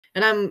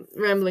And I'm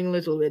rambling a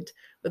little bit,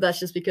 but that's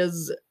just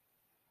because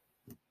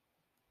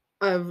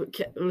I've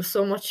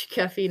so much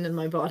caffeine in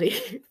my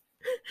body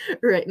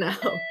right now.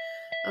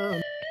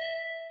 Um,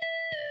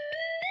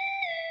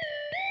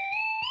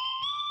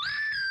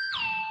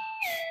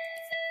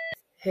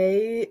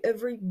 hey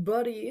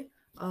everybody,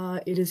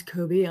 it is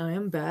Coby. I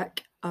am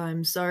back.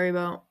 I'm sorry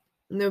about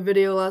no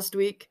video last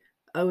week.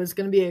 I was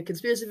gonna be a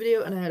conspiracy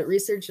video, and I had it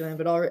researched, and I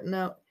have it all written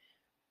out.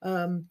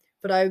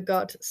 But I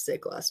got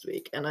sick last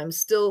week, and I'm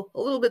still a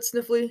little bit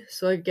sniffly.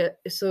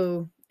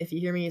 So if you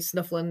hear me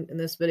snuffling in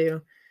this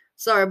video,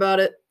 sorry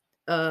about it.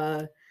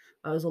 I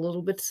was a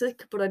little bit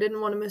sick, but I didn't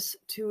want to miss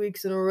 2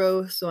 weeks in a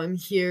row, so I'm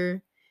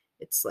here.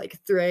 It's like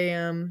 3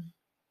 a.m.,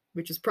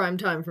 which is prime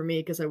time for me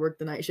because I work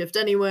the night shift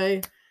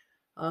anyway.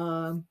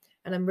 And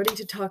I'm ready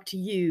to talk to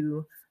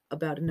you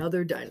about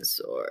another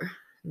dinosaur.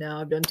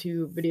 Now, I've done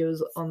 2 videos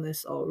on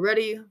this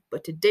already,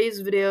 but today's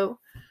video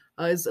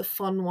is a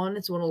fun one.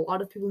 It's one a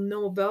lot of people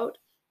know about,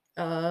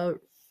 and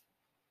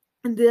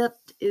that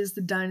is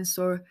the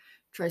dinosaur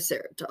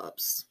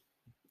Triceratops.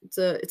 It's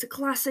a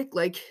classic,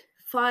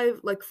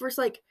 first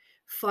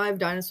 5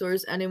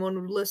 dinosaurs anyone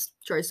would list.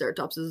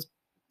 Triceratops is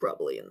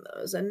probably in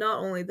those, and not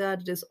only that,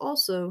 it is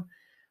also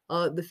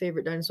the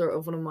favorite dinosaur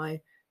of one of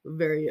my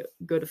very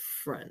good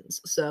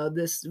friends. So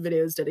this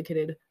video is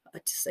dedicated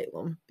to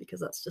Salem because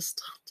that's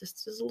just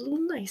a little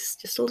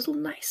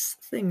nice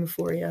thing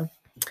for you.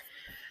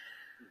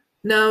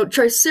 Now,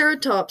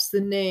 Triceratops,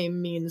 the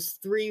name means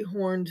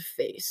 3-horned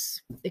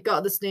face. It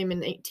got this name in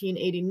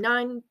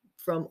 1889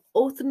 from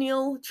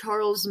Othniel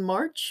Charles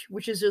March,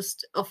 which is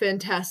just a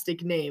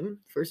fantastic name,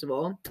 first of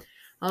all.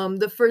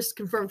 The first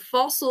confirmed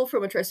fossil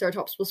from a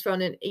Triceratops was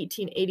found in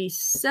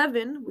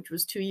 1887, which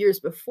was 2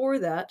 years before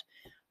that,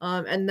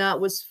 and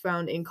that was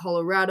found in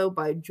Colorado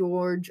by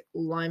George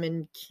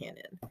Lyman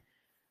Cannon,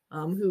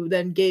 who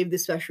then gave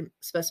this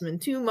specimen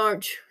to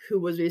March, who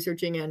was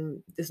researching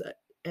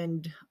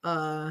and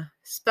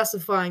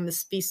specifying the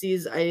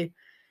species.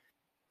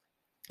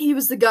 He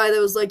was the guy that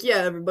was like, yeah,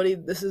 everybody,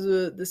 this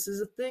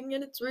is a thing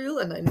and it's real,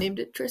 and I named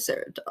it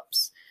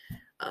Triceratops.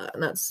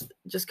 And that's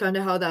just kind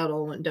of how that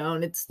all went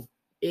down. It's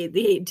the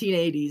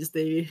 1880s.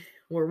 They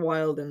were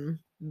wild and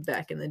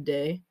back in the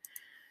day.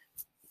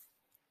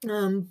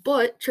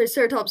 But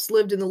Triceratops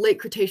lived in the late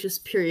Cretaceous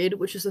period,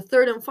 which is the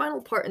third and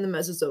final part in the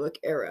Mesozoic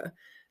era.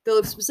 They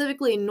lived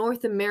specifically in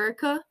North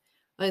America,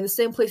 in the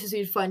same places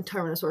you'd find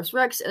Tyrannosaurus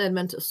rex and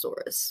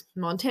Edmontosaurus.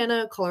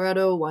 Montana,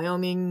 Colorado,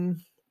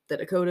 Wyoming, the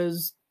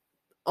Dakotas,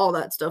 all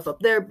that stuff up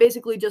there.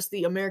 Basically just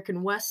the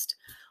American West,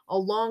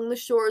 along the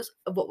shores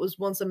of what was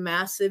once a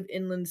massive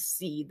inland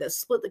sea that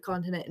split the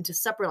continent into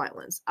separate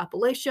islands,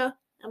 Appalachia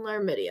and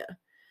Laramidia.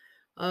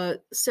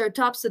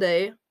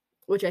 Ceratopsidae,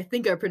 which I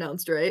think I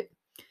pronounced right,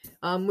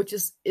 which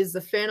is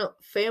the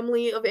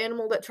family of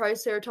animal that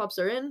Triceratops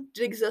are in,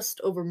 did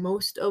exist over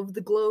most of the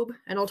globe,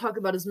 and I'll talk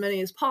about as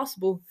many as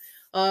possible.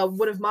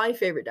 One of my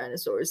favorite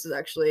dinosaurs is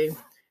actually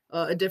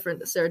a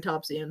different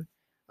ceratopsian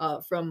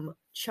from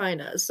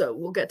China, so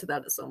we'll get to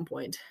that at some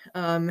point.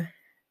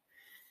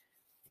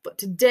 But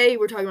today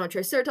we're talking about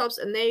Triceratops,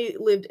 and they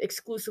lived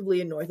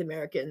exclusively in North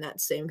America in that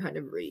same kind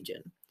of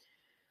region.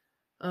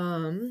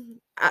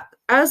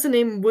 As the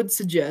name would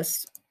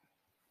suggest,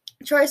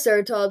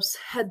 Triceratops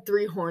had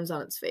 3 horns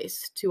on its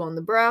face, 2 on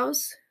the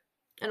brows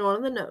and 1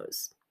 on the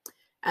nose.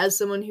 As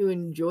someone who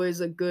enjoys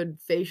a good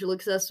facial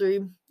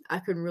accessory, I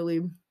can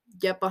really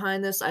get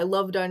behind this. I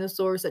love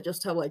dinosaurs that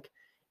just have like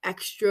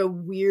extra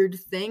weird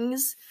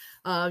things.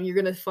 You're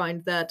gonna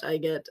find that I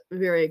get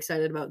very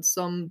excited about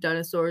some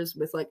dinosaurs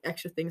with like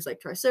extra things like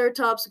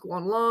Triceratops,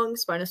 Guanlong,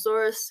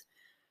 Spinosaurus,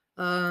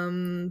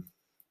 and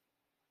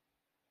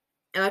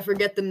I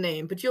forget the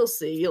name, but you'll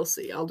see.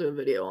 I'll do a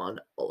video on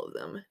all of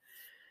them.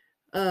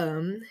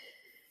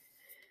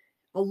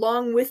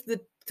 Along with the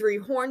 3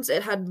 horns,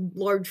 it had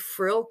large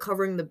frill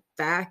covering the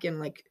back and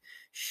like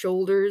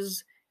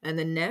shoulders and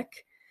the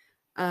neck.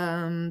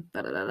 And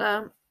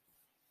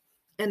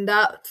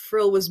that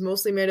frill was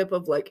mostly made up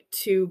of like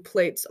 2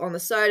 plates on the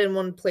side and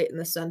 1 plate in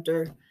the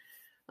center,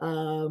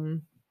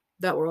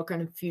 that were all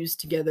kind of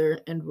fused together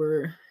and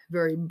were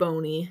very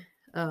bony,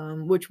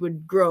 which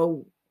would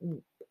grow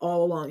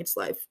all along its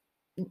life.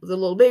 The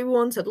little baby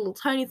ones had little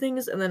tiny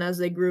things, and then as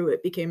they grew,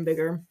 it became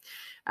bigger,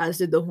 as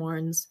did the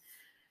horns.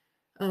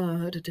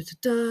 And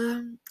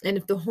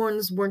if the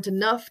horns weren't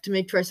enough to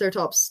make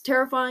Triceratops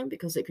terrifying,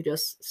 because they could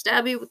just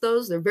stab you with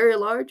those, they're very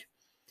large,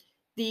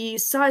 the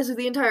size of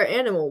the entire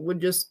animal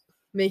would just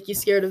make you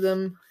scared of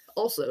them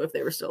also if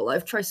they were still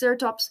alive.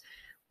 Triceratops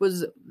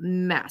was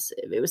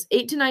massive. It was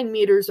 8 to 9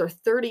 meters or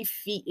 30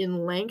 feet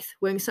in length,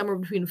 weighing somewhere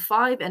between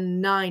 5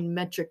 and 9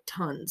 metric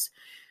tons,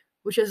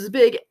 which is as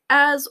big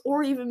as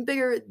or even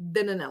bigger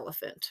than an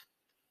elephant.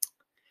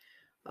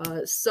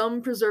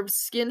 Some preserved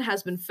skin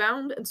has been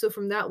found, and so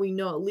from that we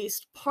know at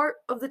least part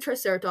of the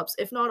Triceratops,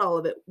 if not all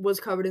of it, was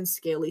covered in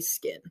scaly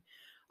skin.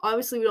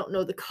 Obviously, we don't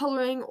know the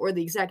coloring or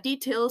the exact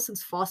details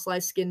since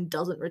fossilized skin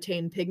doesn't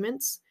retain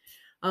pigments,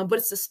 but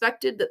it's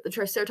suspected that the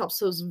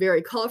Triceratops was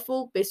very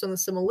colorful based on the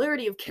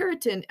similarity of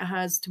keratin it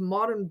has to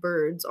modern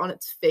birds on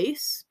its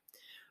face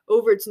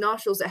over its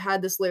nostrils, it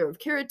had this layer of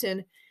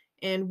keratin.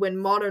 And when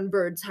modern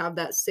birds have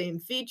that same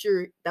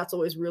feature, that's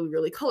always really,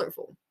 really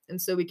colorful.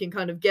 And so we can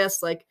kind of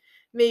guess, like,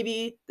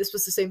 maybe this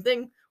was the same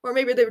thing, or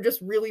maybe they were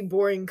just really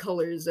boring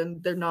colors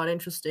and they're not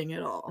interesting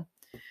at all.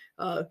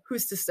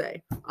 Who's to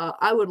say?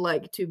 I would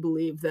like to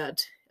believe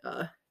that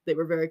they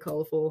were very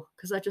colorful,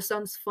 because that just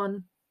sounds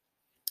fun.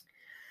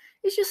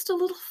 It's just a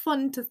little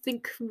fun to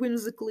think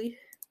whimsically.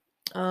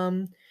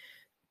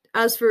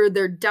 As for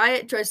their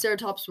diet,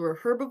 Triceratops were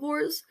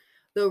herbivores,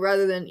 though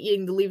rather than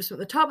eating the leaves from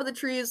the top of the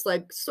trees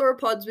like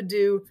sauropods would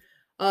do,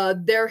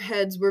 their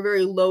heads were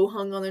very low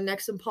hung on their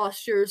necks and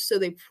postures, so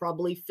they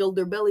probably filled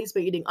their bellies by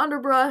eating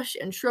underbrush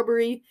and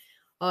shrubbery.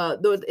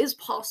 Though it is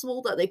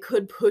possible that they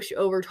could push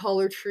over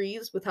taller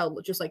trees with how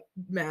just like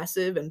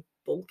massive and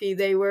bulky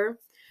they were.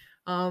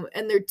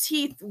 And their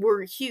teeth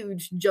were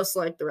huge, just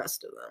like the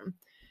rest of them.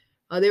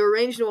 They were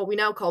arranged in what we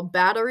now call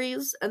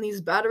batteries, and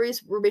these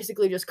batteries were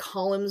basically just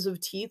columns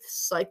of teeth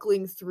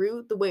cycling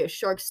through the way a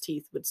shark's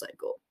teeth would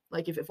cycle.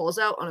 Like if it falls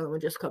out, another one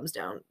just comes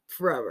down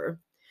forever.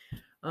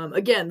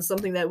 Again,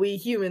 something that we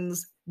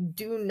humans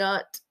do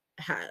not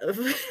have.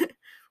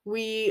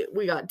 we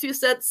got 2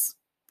 sets,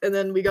 and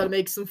then we got to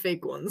make some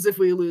fake ones if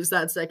we lose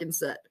that second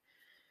set.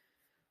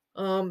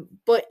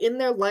 But in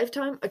their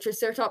lifetime, a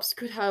Triceratops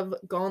could have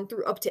gone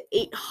through up to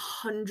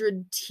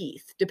 800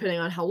 teeth, depending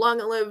on how long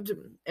it lived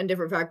and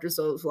different factors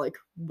of like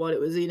what it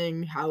was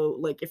eating, how,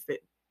 like, if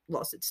it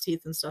lost its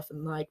teeth and stuff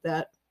and like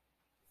that.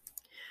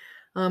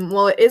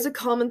 While it is a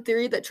common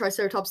theory that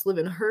Triceratops live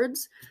in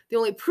herds, the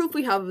only proof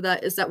we have of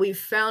that is that we've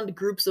found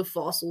groups of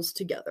fossils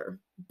together.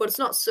 But it's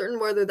not certain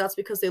whether that's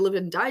because they lived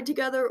and died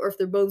together or if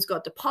their bones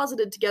got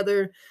deposited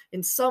together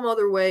in some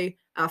other way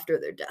after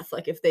their death.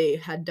 Like if they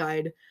had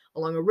died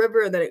along a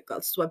river and then it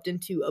got swept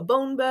into a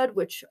bone bed,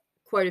 which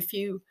quite a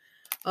few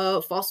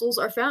fossils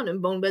are found in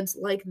bone beds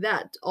like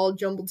that, all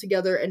jumbled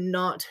together and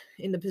not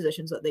in the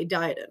positions that they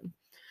died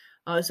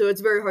in. So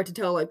it's very hard to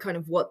tell like kind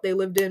of what they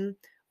lived in.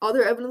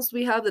 Other evidence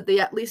we have that they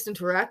at least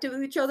interacted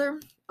with each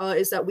other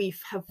is that we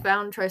have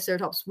found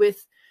Triceratops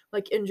with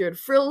like injured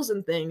frills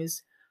and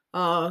things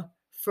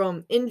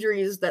from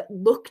injuries that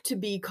look to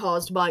be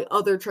caused by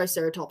other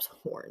Triceratops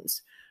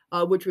horns,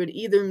 which would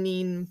either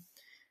mean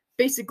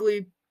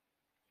basically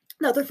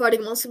that they're fighting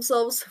amongst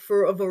themselves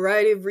for a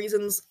variety of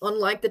reasons.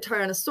 Unlike the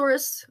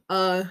Tyrannosaurus,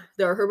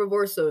 they're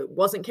herbivores, so it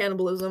wasn't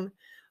cannibalism.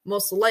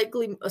 Most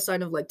likely a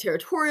sign of like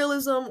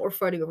territorialism or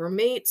fighting over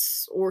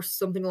mates or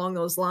something along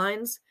those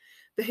lines.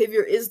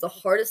 Behavior is the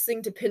hardest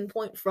thing to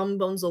pinpoint from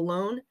bones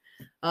alone,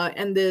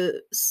 and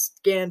the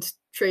scant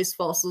trace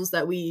fossils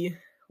that we,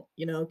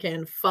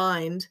 can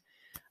find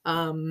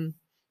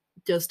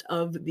just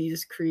of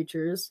these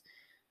creatures.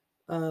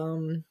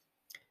 For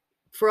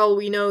all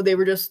we know, they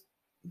were just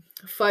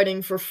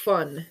fighting for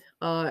fun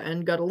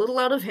and got a little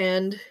out of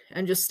hand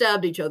and just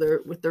stabbed each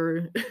other with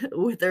their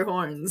with their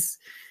horns.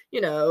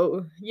 You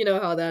know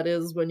how that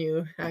is when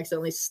you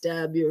accidentally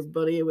stab your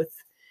buddy with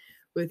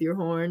your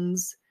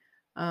horns.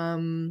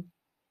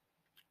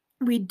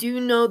 We do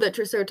know that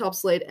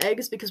Triceratops laid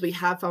eggs because we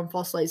have found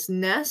fossilized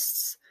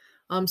nests.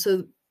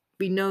 So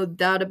we know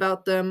that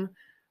about them.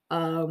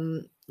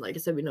 Like I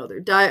said, we know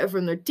their diet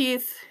from their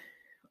teeth.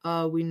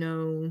 We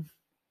know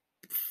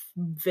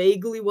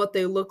vaguely what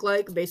they look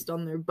like based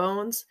on their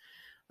bones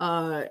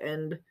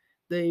and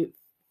the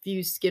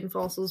few skin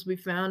fossils we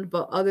found.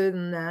 But other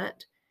than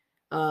that,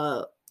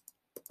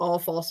 all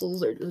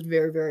fossils are just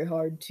very, very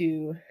hard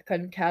to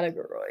kind of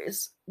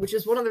categorize, which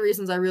is one of the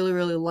reasons I really,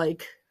 really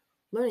like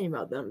learning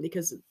about them,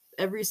 because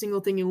every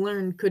single thing you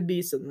learn could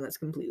be something that's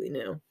completely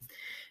new.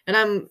 And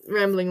I'm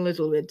rambling a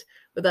little bit,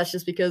 but that's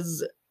just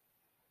because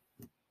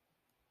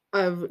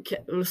I've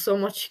so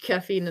much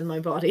caffeine in my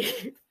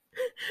body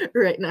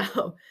right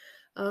now.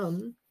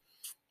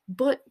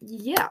 But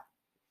yeah,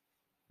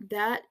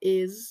 that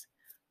is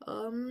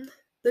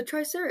the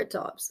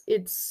Triceratops.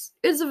 It's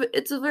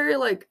a very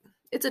like,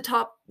 it's a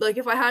top, like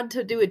if I had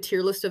to do a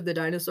tier list of the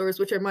dinosaurs,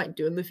 which I might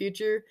do in the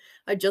future,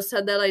 I just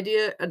had that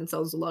idea and it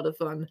sounds a lot of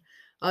fun.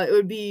 It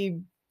would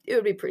be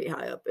pretty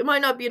high up. It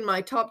might not be in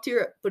my top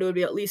tier, but it would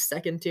be at least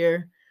second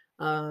tier.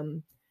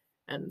 And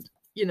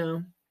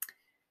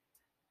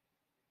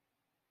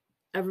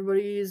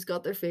everybody's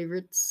got their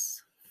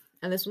favorites,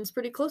 and this one's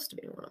pretty close to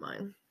being one of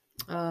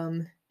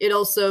mine. It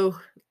also,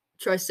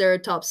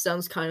 Triceratops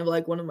sounds kind of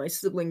like one of my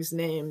siblings'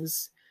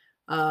 names,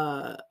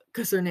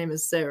 because her name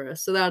is Sarah,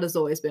 so that has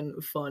always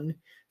been fun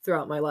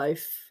throughout my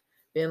life,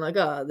 being like,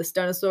 this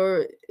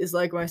dinosaur is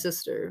like my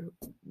sister.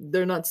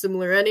 They're not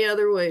similar any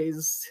other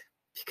ways,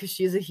 because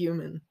she's a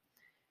human.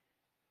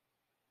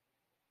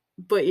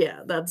 But yeah,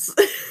 that's...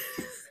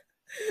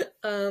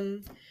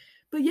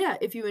 But yeah,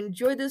 if you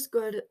enjoyed this,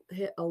 go ahead and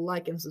hit a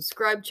like and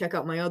subscribe. Check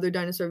out my other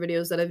dinosaur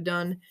videos that I've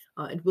done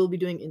and will be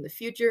doing in the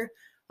future.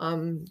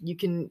 You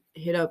can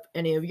hit up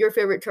any of your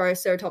favorite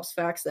Triceratops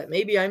facts that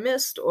maybe I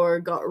missed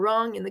or got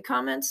wrong in the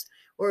comments.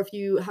 Or if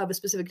you have a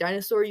specific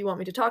dinosaur you want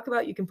me to talk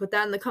about, you can put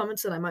that in the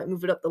comments and I might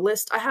move it up the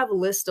list. I have a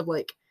list of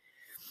like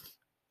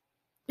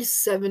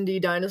 70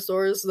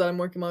 dinosaurs that I'm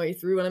working my way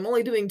through, and I'm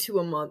only doing 2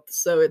 a month,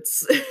 so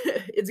it's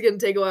it's gonna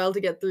take a while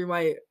to get through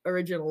my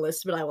original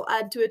list, but I will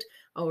add to it,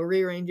 I will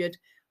rearrange it,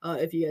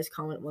 if you guys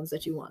comment ones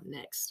that you want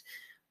next.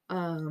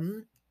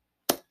 Um,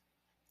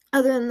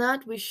 Other than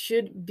that, we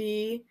should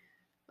be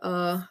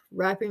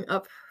wrapping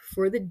up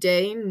for the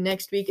day.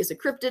 Next week is a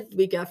cryptid, the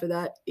week after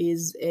that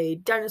is a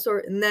dinosaur,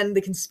 and then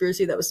the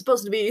conspiracy that was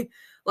supposed to be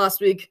last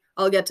week.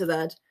 I'll get to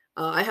that.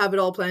 I have it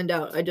all planned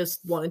out. I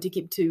just wanted to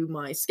keep to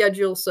my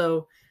schedule,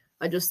 so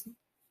I just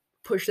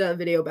pushed that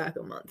video back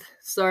a month.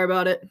 Sorry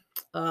about it.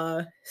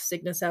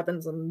 Sickness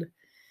happens, and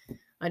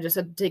I just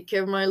had to take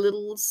care of my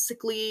little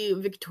sickly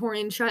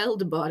Victorian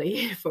child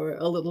body for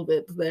a little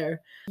bit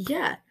there.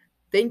 Yeah,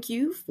 thank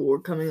you for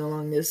coming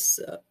along this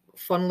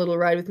fun little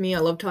ride with me. I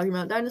love talking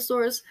about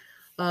dinosaurs.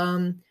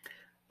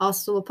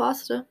 Hasta la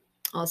pasta.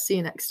 I'll see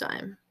you next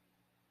time.